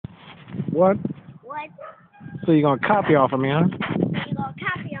What? What? So you gonna copy off of me, huh? You gonna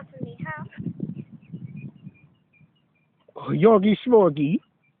copy off of me, huh? Yorgie Smorgie.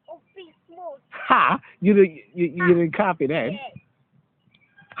 Oh, be small. Ha! You didn't copy that. Yeah.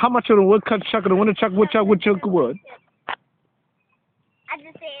 How much of the woodcut chuck of the winter chuck wood? Wood? I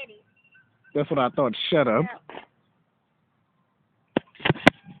just said it. That's what I thought. Shut up.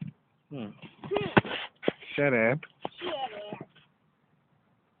 Hmm. Shut up. Yeah.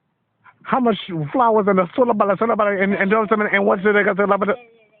 How much flowers in the sulabala and what's it?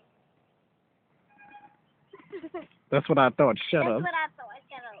 That's what I thought. Shut That's up. what I thought.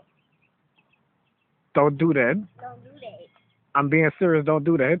 Shut up. Don't do that. Don't do that. I'm being serious. Don't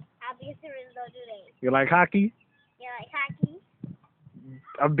do that. I'll be serious. Don't do that. You like hockey? You like hockey?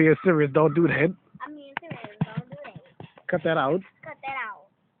 I'm being serious. Don't do that. I'm being serious. Don't do that. Cut that out. Cut that out.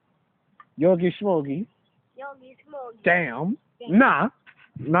 Yogi Smoggy. Yogi Smoggy. Damn. Nah.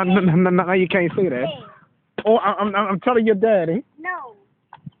 No, you can't say that. Damn. Oh, I'm telling your daddy. No.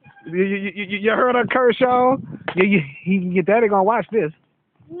 You heard her curse, y'all? Your daddy gonna watch this.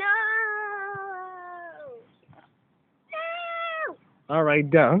 No. No. All right,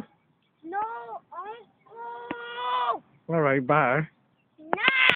 duh. No. All right, bye.